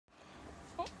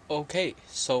Okay,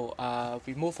 so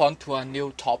we move on to a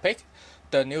new topic.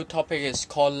 The new topic is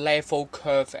called level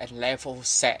curve and level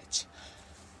set.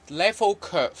 Level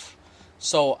curve.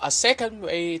 So a second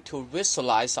way to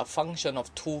visualize a function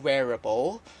of two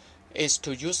variables is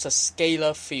to use a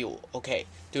scalar field. Okay,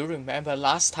 do you remember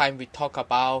last time we talked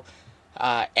about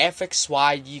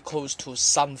fxy equals to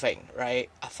something, right?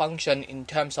 A function in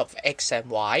terms of x and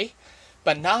y.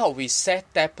 But now we set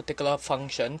that particular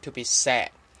function to be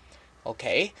set.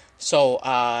 Okay, so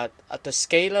the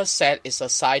scalar set is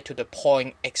assigned to the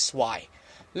point xy.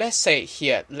 Let's say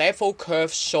here, level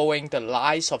curve showing the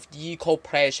lines of equal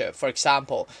pressure. For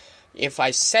example, if I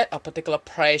set a particular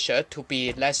pressure to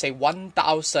be, let's say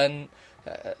 1000,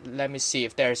 let me see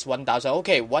if there's 1000.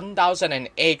 Okay,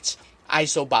 1008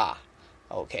 isobar.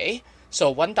 Okay, so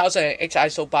 1008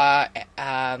 isobar,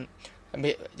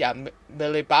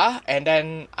 millibar, and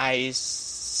then I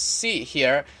see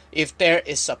here if there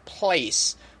is a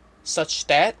place such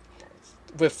that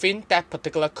within that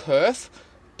particular curve,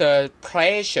 the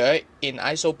pressure in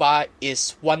isobar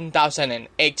is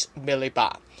 1008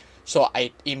 millibar. So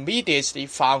I immediately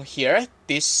found here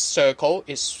this circle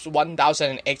is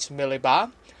 1008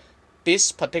 millibar.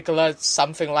 This particular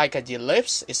something like an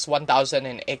ellipse is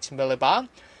 1008 millibar.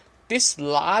 This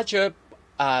larger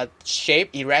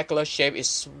shape, irregular shape,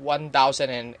 is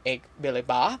 1008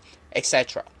 millibar,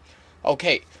 etc.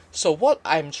 Okay, so what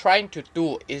I'm trying to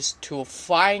do is to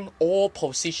find all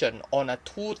position on a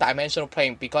two-dimensional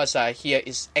plane because here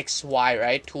is xy,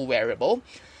 right, two variable.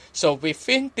 So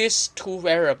within this two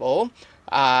variable,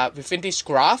 within this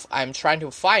graph, I'm trying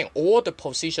to find all the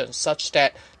positions such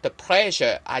that the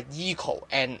pressure are equal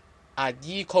and are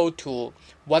equal to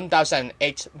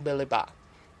 1008 millibar.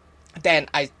 Then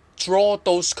I draw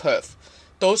those curves.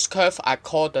 Those curves are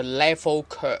called the level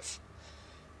curve.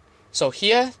 So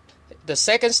here, the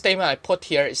second statement I put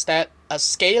here is that a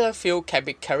scalar field can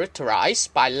be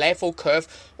characterized by level curve,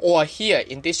 or here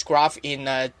in this graph in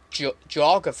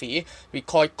geography, we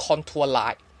call it contour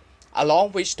line,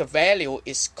 along which the value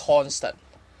is constant.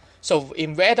 So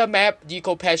in weather map,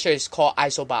 equal pressure is called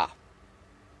isobar.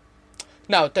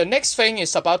 Now the next thing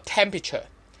is about temperature.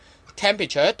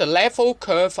 Temperature, the level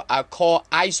curve are called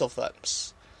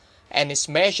isotherms, and it's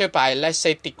measured by, let's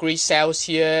say, degree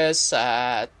Celsius,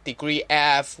 degree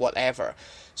F, whatever.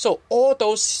 So all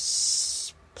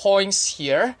those points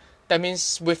here, that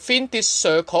means within this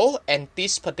circle and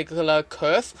this particular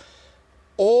curve,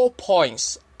 all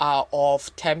points are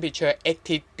of temperature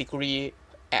 80 degree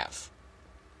F.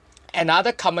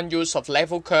 Another common use of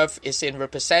level curve is in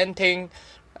representing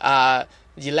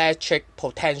electric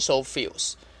potential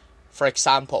fields. For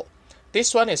example,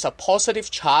 this one is a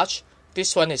positive charge,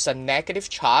 this one is a negative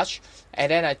charge,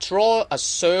 and then I draw a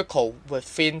circle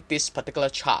within this particular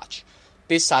charge.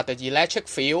 These are the electric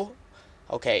field.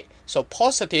 Okay, so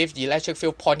positive electric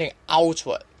field pointing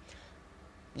outward.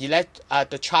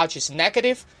 The charge is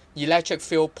negative, electric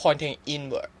field pointing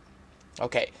inward.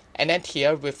 Okay, and then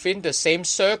here within the same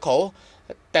circle,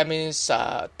 that means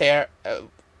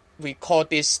we call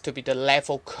this to be the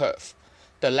level curve.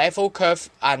 The level curve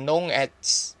are known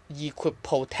as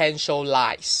equipotential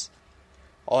lines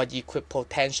or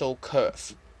equipotential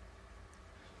curve.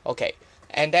 Okay,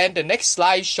 and then the next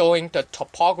slide showing the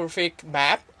topographic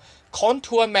map.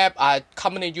 Contour map are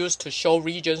commonly used to show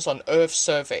regions on Earth's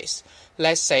surface.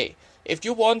 Let's say if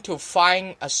you want to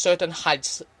find a certain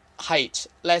height,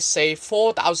 let's say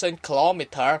 4,000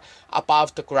 kilometers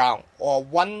above the ground or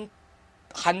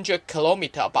 100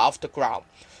 kilometers above the ground.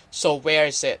 So where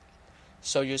is it?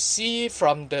 So you see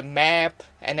from the map,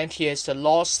 and then here is the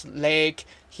Lost Lake,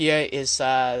 here is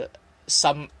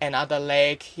another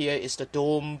lake, here is the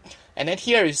dome, and then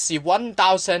here you see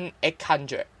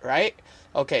 1,800, right?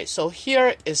 Okay, so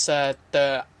here is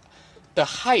the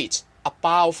height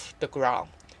above the ground,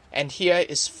 and here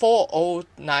is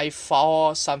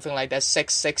 4094, something like that,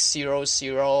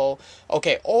 6600.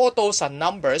 Okay, all those are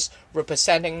numbers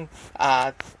representing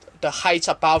the height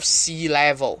above sea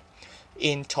level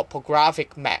in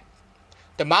topographic map.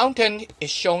 The mountain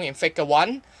is shown in figure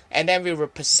 1, and then we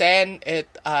represent it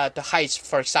the heights.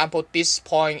 For example, this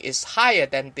point is higher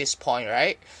than this point,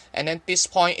 right? And then this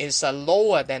point is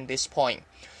lower than this point.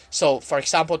 So for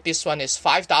example, this one is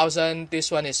 5,000, this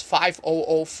one is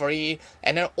 5003,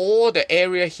 and then all the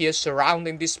area here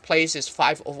surrounding this place is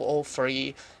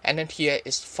 5003, and then here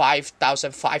is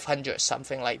 5,500,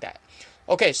 something like that.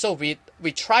 Okay, so we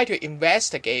try to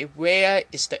investigate where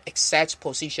is the exact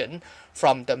position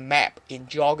from the map in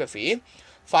geography.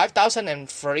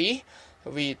 5003,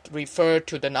 we refer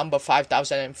to the number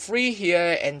 5003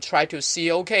 here and try to see,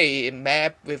 okay,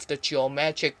 map with the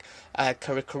geometric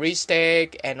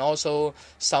characteristic, and also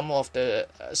some of the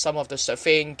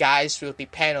surveying guides will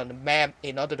depend on the map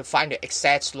in order to find the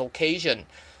exact location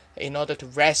in order to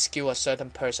rescue a certain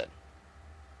person.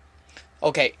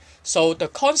 Okay, so the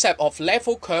concept of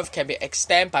level curve can be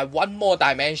extended by one more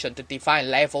dimension to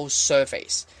define level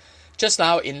surface. Just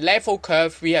now in level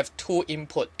curve, we have two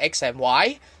input x and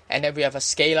y, and then we have a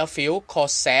scalar field called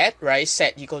z, right?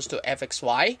 Z equals to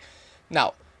fxy.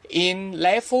 Now, in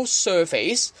level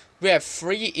surface, we have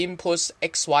three inputs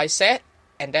x, y, z,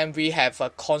 and then we have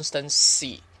a constant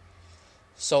c.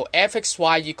 So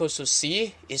fxy equals to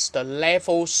c is the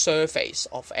level surface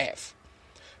of f.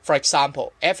 For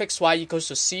example, fxy equals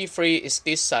to c3 is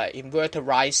this inverted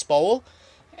rice bowl.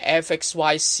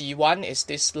 Fxy c1 is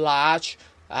this large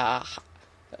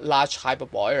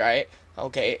hyperbola, right?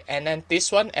 Okay, and then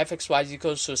this one, fxy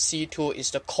equals to c2 is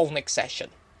the conic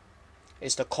section.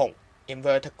 Is the cone,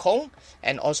 inverted cone,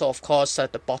 and also of course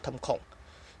the bottom cone.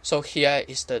 So here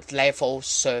is the level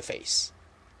surface.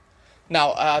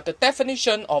 Now, the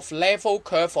definition of level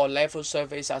curve or level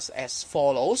surface as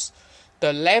follows.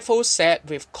 The level set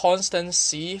with constant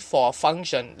c for a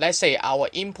function. Let's say our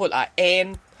input are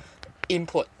n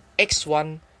input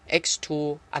x1,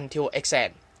 x2 until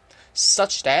xn,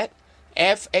 such that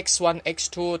fx1,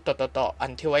 x2 ...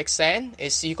 until xn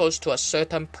is equals to a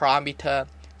certain parameter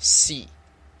c.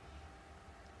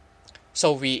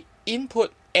 So we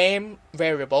input m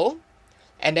variable,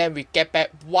 and then we get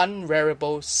back one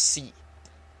variable c.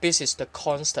 This is the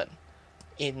constant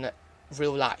in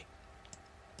real life.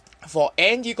 For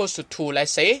n equals to 2,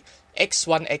 let's say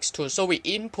x1, x2. So we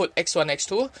input x1,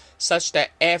 x2 such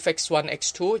that fx1,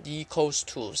 x2 equals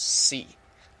to c.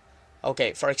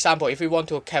 Okay, for example, if we want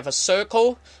to have a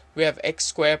circle, we have x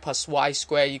squared plus y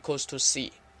squared equals to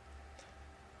c.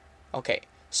 Okay,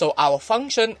 so our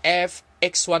function f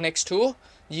x1, x2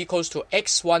 equals to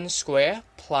x1 squared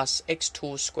plus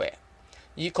x2 squared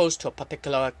equals to a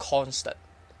particular constant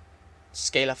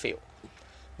scalar field.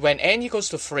 When n equals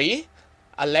to 3,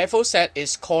 a level set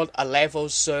is called a level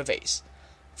surface.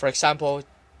 For example,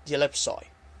 ellipsoid,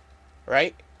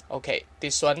 right? Okay,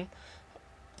 this one,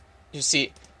 you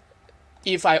see,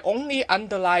 if I only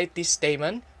underline this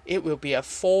statement, it will be a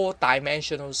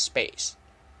 4-dimensional space.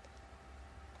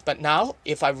 But now,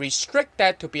 if I restrict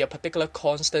that to be a particular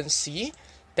constant c,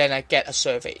 then I get a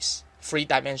surface,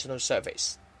 3-dimensional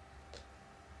surface.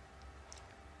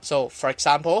 So, for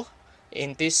example,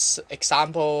 in this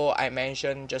example I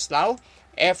mentioned just now,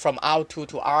 f from R2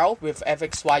 to R with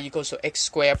fxy equals to x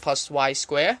squared plus y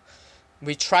squared.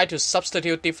 We try to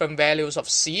substitute different values of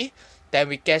c, then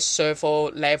we get several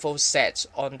level sets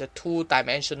on the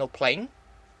 2-dimensional plane.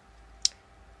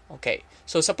 Okay,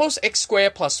 so suppose x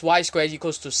squared plus y squared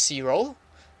equals to 0,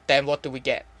 then what do we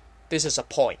get? This is a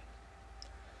point.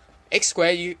 X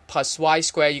squared plus y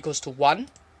squared equals to 1,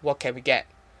 what can we get?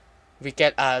 We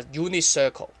get a unit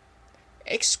circle.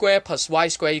 X squared plus y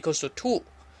squared equals to 2.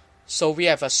 So we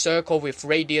have a circle with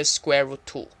radius square root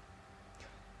 2.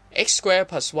 X squared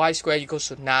plus y squared equals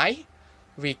to 9.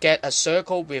 We get a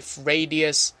circle with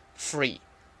radius 3.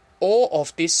 All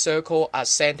of these circles are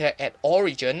centered at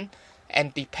origin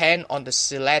and depend on the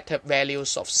selected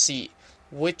values of c,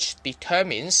 which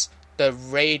determines the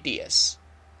radius.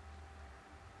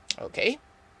 Okay,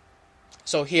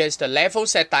 so here's the level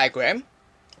set diagram.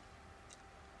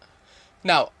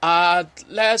 Now,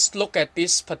 let's look at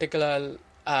this particular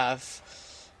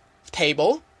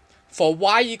table. For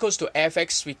y equals to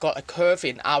fx, we got a curve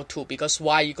in R2 because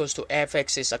y equals to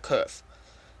fx is a curve.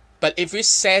 But if we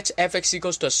set fx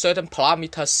equals to a certain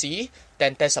parameter c,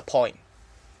 then that's a point.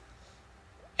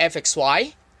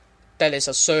 Fxy, that is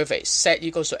a surface. Z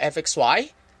equals to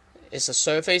fxy is a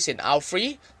surface in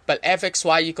R3, but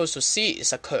fxy equals to c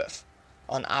is a curve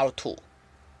on R2.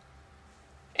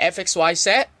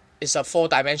 Fxyz is a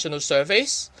 4-dimensional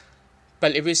surface,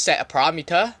 but if we set a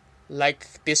parameter like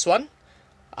this one,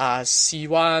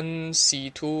 C1,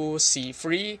 C2,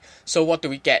 C3, so what do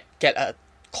we get? Get a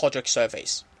quadratic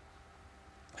surface.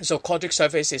 So quadratic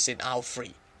surface is in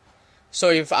R3. So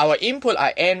if our input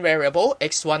are n variable,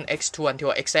 x1, x2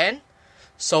 until xn,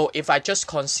 so if I just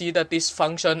consider this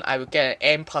function, I will get an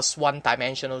n plus 1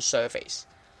 dimensional surface.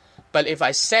 But if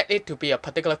I set it to be a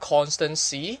particular constant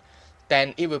c,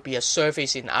 then it will be a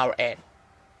surface in Rn.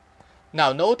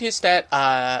 Now notice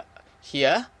that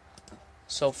here,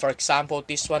 so for example,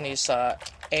 this one is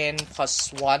n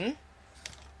plus 1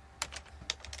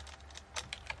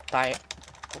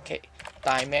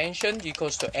 dimension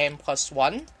equals to n plus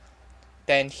 1.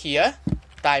 Then here,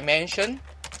 dimension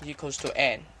equals to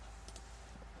n.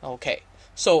 Okay,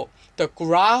 so the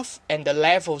graph and the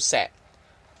level set.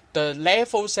 The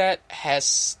level set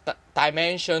has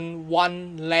dimension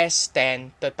 1 less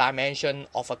than the dimension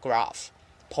of a graph,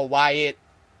 provided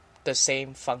the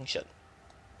same function.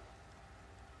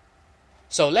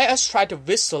 So let us try to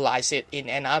visualize it in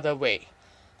another way.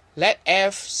 Let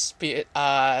F be,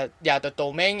 the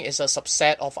domain is a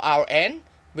subset of Rn,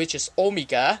 which is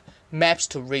omega, maps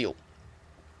to real.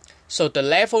 So the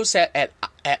level set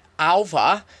at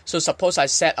alpha, so suppose I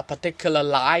set a particular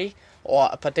line or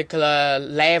a particular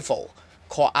level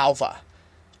called alpha,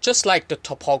 just like the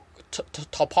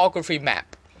topography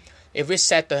map. If we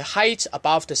set the height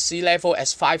above the sea level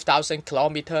as 5,000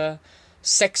 kilometers,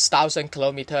 6,000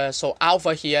 kilometers, so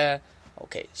alpha here,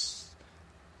 okay,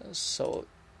 so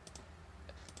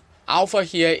alpha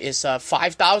here is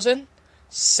 5,000,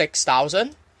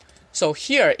 6,000. So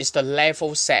here is the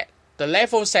level set. The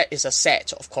level set is a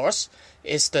set, of course.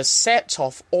 It's the set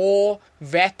of all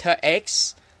vector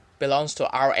x belongs to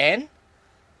Rn.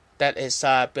 That is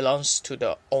belongs to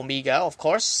the omega, of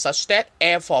course, such that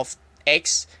f of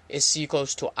x is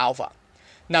equals to alpha.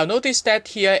 Now notice that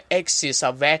here x is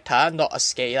a vector, not a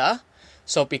scalar.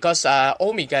 So because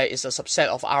omega is a subset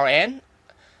of Rn,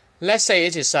 let's say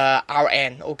it is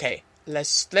Rn. Okay,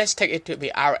 let's take it to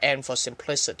be Rn for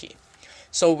simplicity.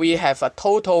 So we have a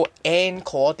total n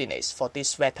coordinates for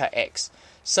this vector x,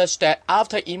 such that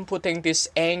after inputting this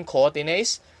n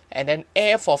coordinates, and then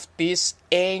f of these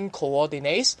n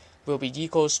coordinates will be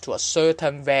equals to a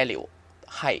certain value,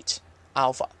 height,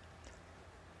 alpha.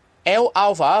 L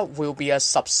alpha will be a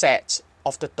subset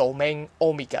of the domain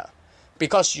omega,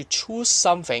 because you choose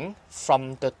something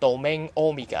from the domain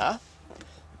omega,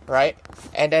 right?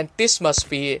 And then this must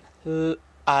be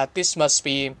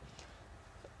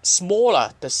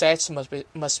smaller. The sets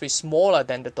must be smaller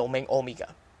than the domain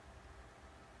omega.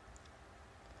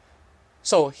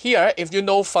 So here, if you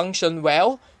know function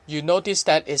well, you notice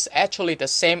that it's actually the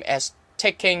same as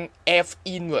taking f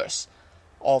inverse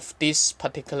of this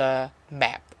particular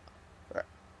map, right?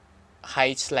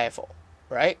 Height level,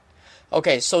 right?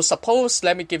 Okay, so suppose,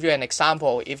 let me give you an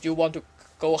example. If you want to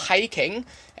go hiking,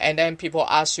 and then people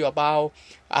ask you about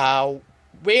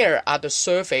where are the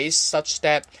surface such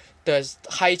that the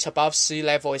height above sea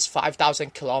level is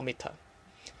 5,000 kilometers.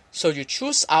 So you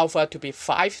choose alpha to be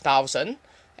 5,000,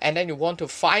 and then you want to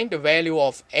find the value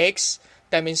of x.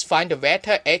 That means find the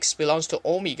vector x belongs to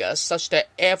omega such that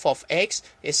f of x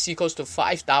is equals to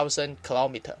 5,000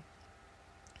 kilometers.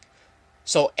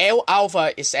 So L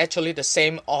alpha is actually the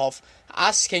same of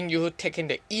asking you taking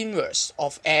the inverse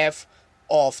of f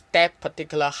of that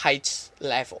particular height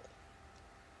level.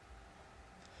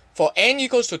 For n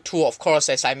equals to 2, of course,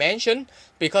 as I mentioned,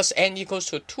 because n equals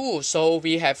to 2, so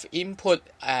we have input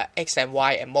x and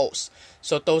y and most.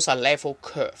 So those are level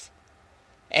curve.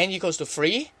 N equals to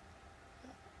 3,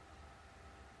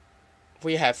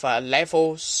 we have a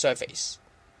level surface.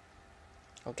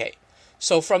 Okay,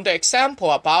 so from the example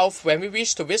above, when we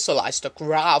wish to visualize the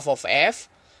graph of f,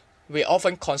 we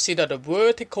often consider the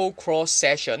vertical cross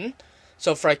section.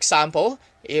 So for example,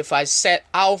 if I set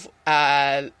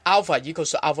alpha equals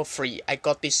to alpha 3, I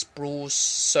got this blue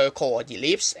circle or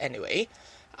ellipse anyway.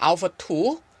 Alpha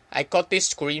 2, I got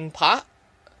this green part.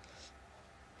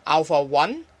 Alpha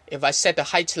 1, if I set the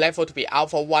height level to be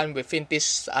alpha 1 within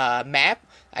this map,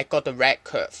 I got the red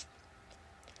curve.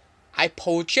 I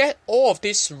project all of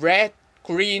this red,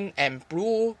 green, and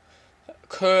blue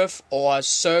curve or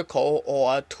circle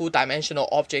or two-dimensional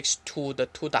objects to the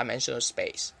two-dimensional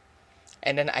space.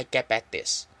 And then I get back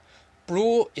this.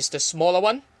 Blue is the smaller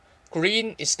one,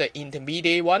 green is the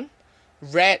intermediate one,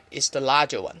 red is the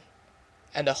larger one.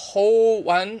 And the whole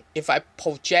one, if I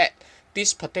project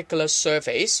this particular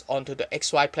surface onto the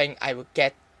xy plane, I will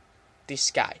get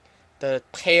this guy, the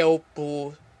pale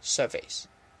blue surface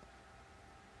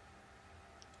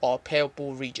or pale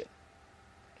blue region.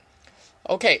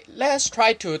 Okay, let's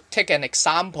try to take an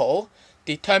example.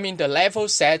 Determine the level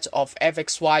set of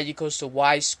fxy equals to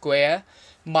y squared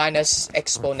minus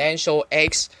exponential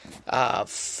x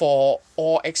for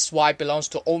all xy belongs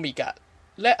to omega.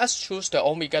 Let us choose the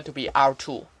omega to be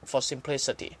R2 for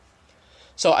simplicity.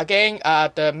 So again,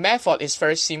 the method is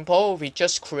very simple. We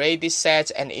just create this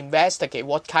set and investigate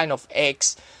what kind of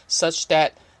x such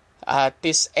that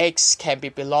this x can be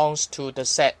belongs to the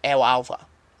set L alpha.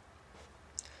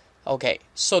 Okay,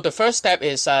 so the first step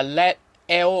is let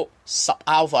L sub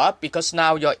alpha, because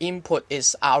now your input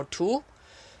is R2.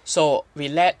 So we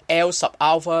let L sub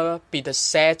alpha be the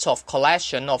set of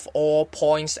collection of all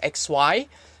points xy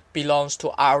belongs to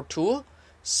R2,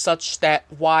 such that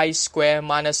y squared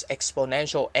minus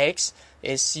exponential x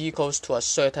is equals to a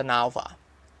certain alpha.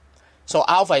 So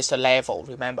alpha is the level,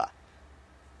 remember.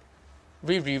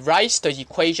 We rewrite the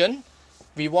equation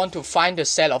we want to find the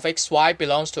set of xy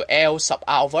belongs to L sub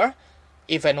alpha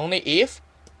if and only if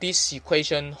this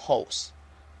equation holds,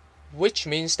 which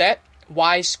means that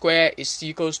y squared is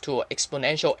equals to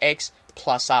exponential x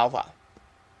plus alpha.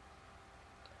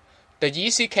 The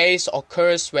easy case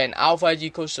occurs when alpha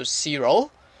equals to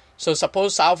 0. So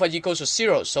suppose alpha equals to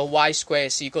 0, so y squared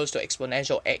is equals to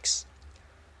exponential x.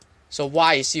 So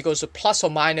y is equals to plus or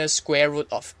minus square root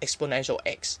of exponential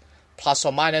x, plus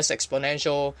or minus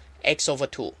exponential x over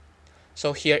 2.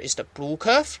 So here is the blue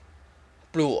curve.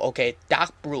 Blue, okay,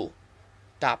 dark blue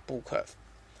curve.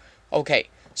 Okay,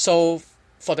 so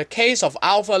for the case of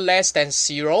alpha less than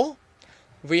 0,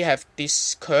 we have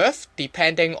this curve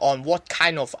depending on what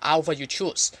kind of alpha you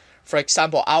choose. For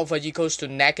example, alpha equals to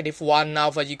 -1,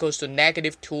 alpha equals to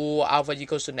 -2, alpha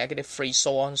equals to -3,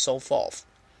 so on and so forth.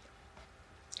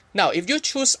 Now, if you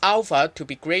choose alpha to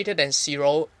be greater than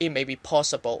 0, it may be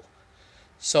possible.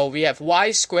 So we have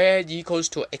y squared equals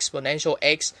to exponential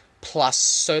x plus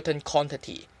certain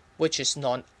quantity, which is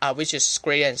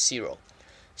greater than 0.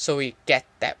 So we get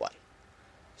that one.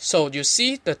 So you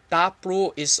see the dark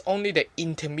blue is only the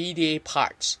intermediate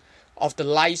parts of the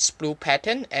light blue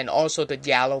pattern and also the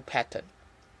yellow pattern.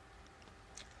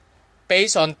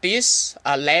 Based on this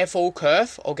level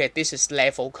curve, okay, this is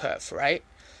level curve, right?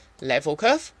 Level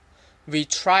curve, we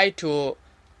try to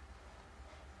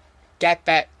get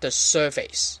back the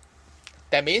surface.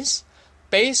 That means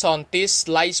based on this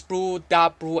light blue,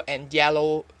 dark blue, and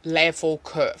yellow level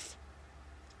curve,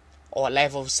 or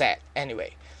level set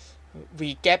anyway,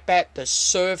 we get back the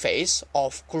surface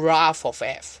of graph of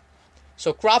f.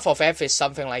 So graph of f is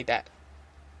something like that.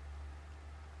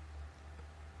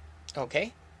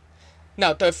 Okay.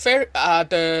 Now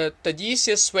the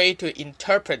easiest way to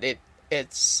interpret it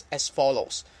is as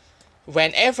follows.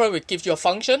 Whenever we give you a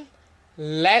function,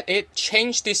 let it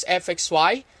change this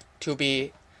fxy to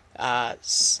be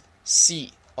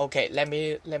c. Okay, let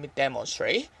me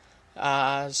demonstrate.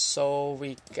 So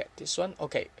we get this one.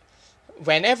 Okay.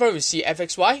 Whenever we see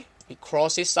fxy, we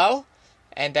cross this out,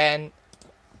 and then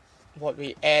what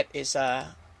we add is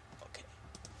okay.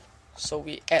 So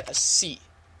we add a c,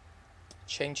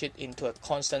 change it into a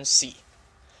constant c.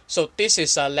 So this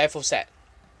is a level set,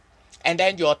 and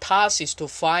then your task is to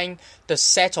find the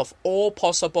set of all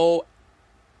possible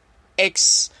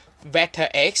x vector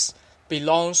x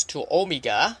belongs to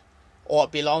omega or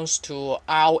belongs to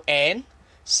Rn,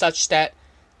 such that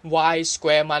y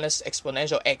squared minus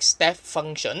exponential x, that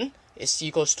function, is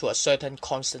equals to a certain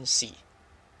constant c.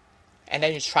 And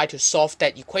then you try to solve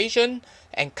that equation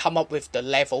and come up with the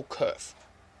level curve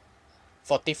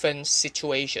for different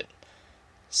situation.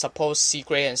 Suppose c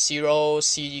greater than 0,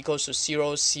 c equals to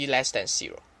 0, c less than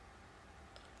 0.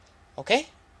 Okay,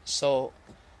 so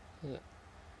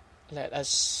let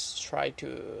us try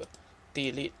to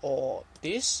delete all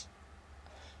this.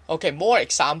 Okay, more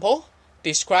example.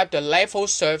 Describe the level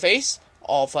surface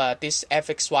of this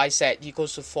fxyz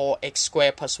equals to 4x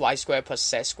squared plus y squared plus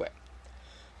z squared.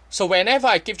 So whenever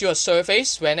I give you a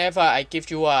surface, whenever I give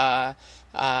you a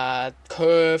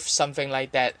curve, something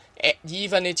like that,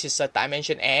 even it is a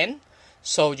dimension n,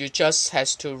 so you just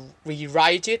has to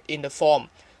rewrite it in the form,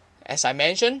 as I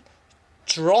mentioned,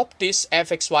 drop this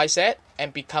fxyz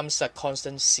and becomes a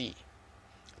constant c.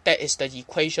 That is the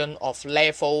equation of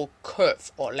level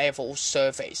curve or level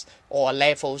surface or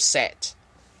level set.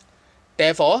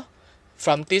 Therefore,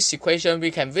 from this equation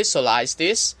we can visualize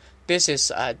this. This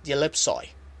is a ellipsoid.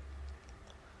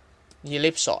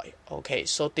 Okay,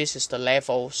 so this is the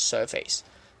level surface.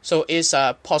 So it's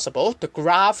possible the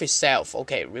graph itself,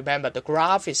 okay, remember the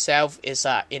graph itself is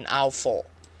in R4,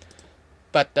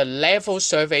 but the level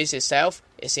surface itself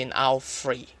is in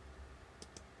R3.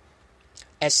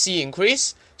 As c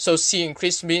increase, so c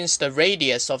increase means the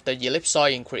radius of the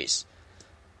ellipsoid increase.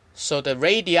 So the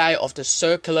radii of the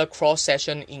circular cross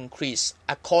section increase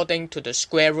according to the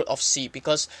square root of c,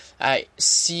 because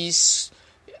c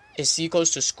is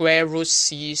equals to square root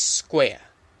c square,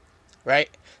 right?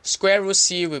 Square root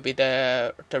c will be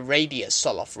the radius,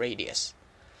 sort of radius.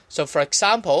 So for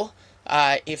example,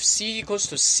 if c equals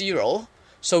to 0,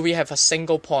 so we have a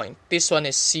single point. This one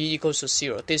is c equals to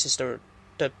 0. This is the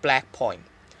black point.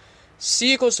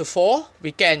 C equals to 4,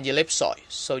 we get an ellipsoid.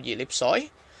 So ellipsoid.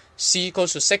 C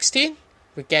equals to 16,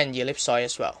 we get an ellipsoid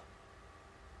as well.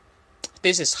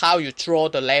 This is how you draw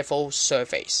the level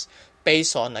surface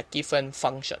based on a given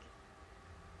function.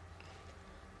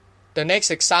 The next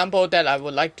example that I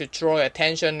would like to draw your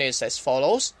attention is as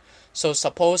follows. So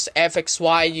suppose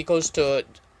fxy equals to,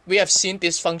 we have seen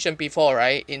this function before,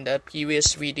 right, in the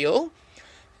previous video.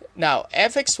 Now,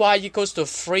 fxy equals to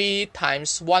 3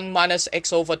 times 1 minus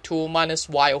x over 2 minus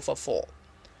y over 4.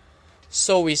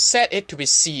 So we set it to be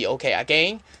C. Okay,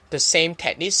 again, the same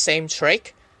technique, same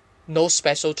trick, no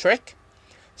special trick.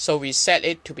 So we set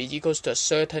it to be equals to a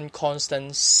certain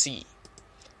constant C.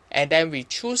 And then we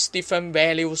choose different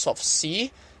values of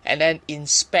C and then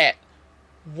inspect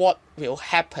what will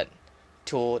happen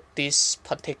to this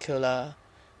particular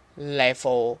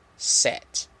level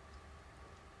set.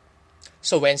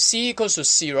 So when C equals to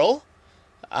 0,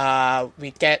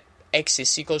 we get X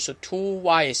is equals to 2,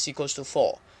 Y is equals to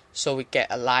 4. So we get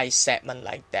a line segment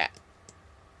like that.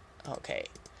 Okay.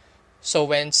 So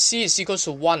when C is equals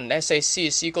to 1, let's say C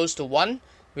is equals to 1,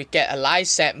 we get a line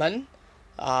segment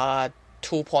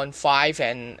 2.5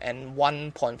 and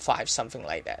 1.5, something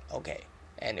like that. Okay.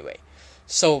 Anyway.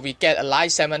 So we get a line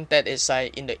segment that is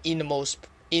in the innermost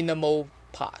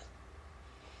part.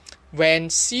 When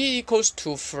C equals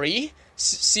to 3,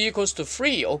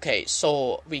 okay,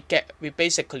 so we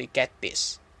basically get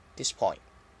this point.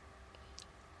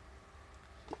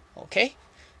 Okay.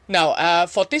 Now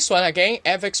for this one again,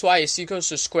 fxy is equals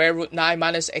to square root 9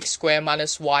 minus x squared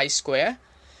minus y squared.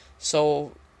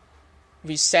 So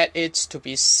we set it to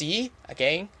be C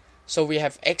again. So we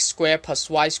have x squared plus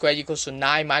y squared equals to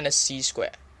 9 minus c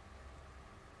squared.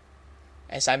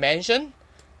 As I mentioned,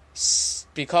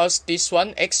 because this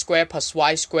one, x squared plus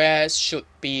y squared, should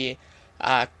be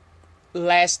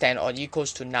less than or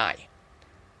equals to 9.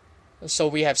 So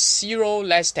we have 0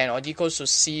 less than or equals to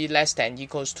c less than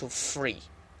equals to 3.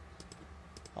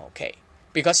 Okay,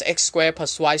 because x squared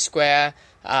plus y squared,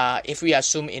 if we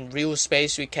assume in real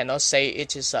space, we cannot say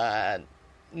it is a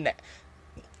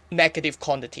negative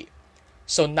quantity.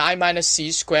 So 9 minus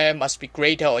c squared must be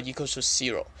greater or equals to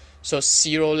 0. So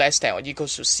 0 less than or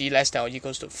equals to c less than or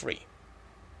equals to 3.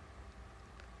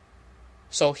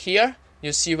 So here,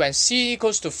 you see when c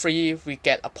equals to 3, we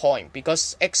get a point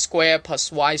because x squared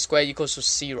plus y squared equals to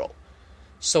 0.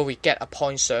 So we get a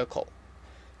point circle.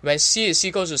 When c is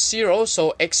equal to 0,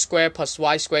 so x squared plus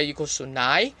y squared equals to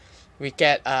 9, we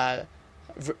get a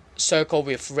circle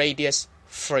with radius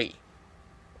 3.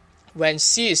 When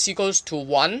c is equals to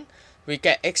 1, we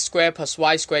get x squared plus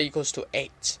y squared equals to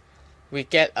 8. We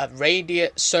get a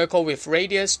circle with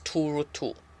radius 2 root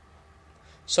 2.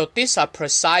 So these are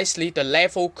precisely the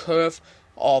level curve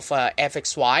of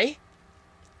fxy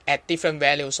at different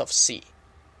values of c.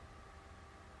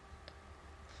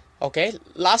 Okay,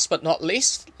 last but not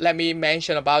least, let me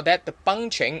mention about that, the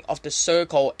bunching of the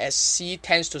circle as c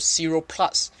tends to 0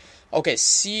 plus. Okay,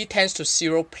 c tends to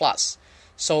 0 plus.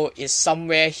 So it's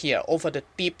somewhere here over the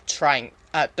deep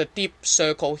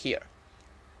circle here.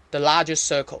 The largest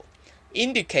circle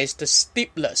indicates the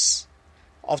steepness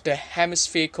of the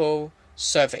hemispherical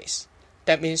surface.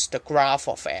 That means the graph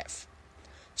of f.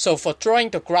 So for drawing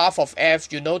the graph of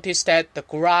f, you notice that the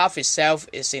graph itself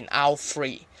is in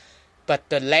R3, but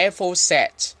the level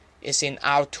set is in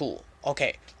R2.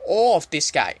 Okay, all of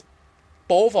this guy,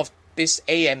 both of this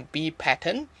A and B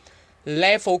pattern,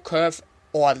 level curve,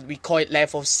 or we call it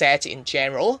level set in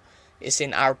general, is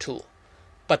in R2.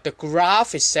 But the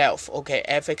graph itself, okay,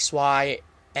 fxy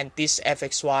and this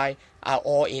fxy are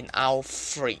all in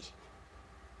R3.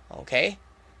 Okay,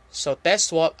 so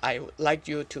that's what I would like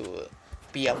you to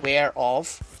be aware of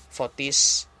for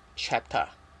this chapter.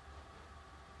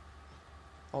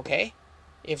 Okay,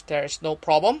 if there is no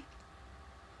problem,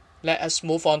 let us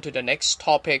move on to the next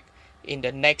topic in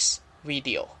the next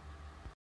video.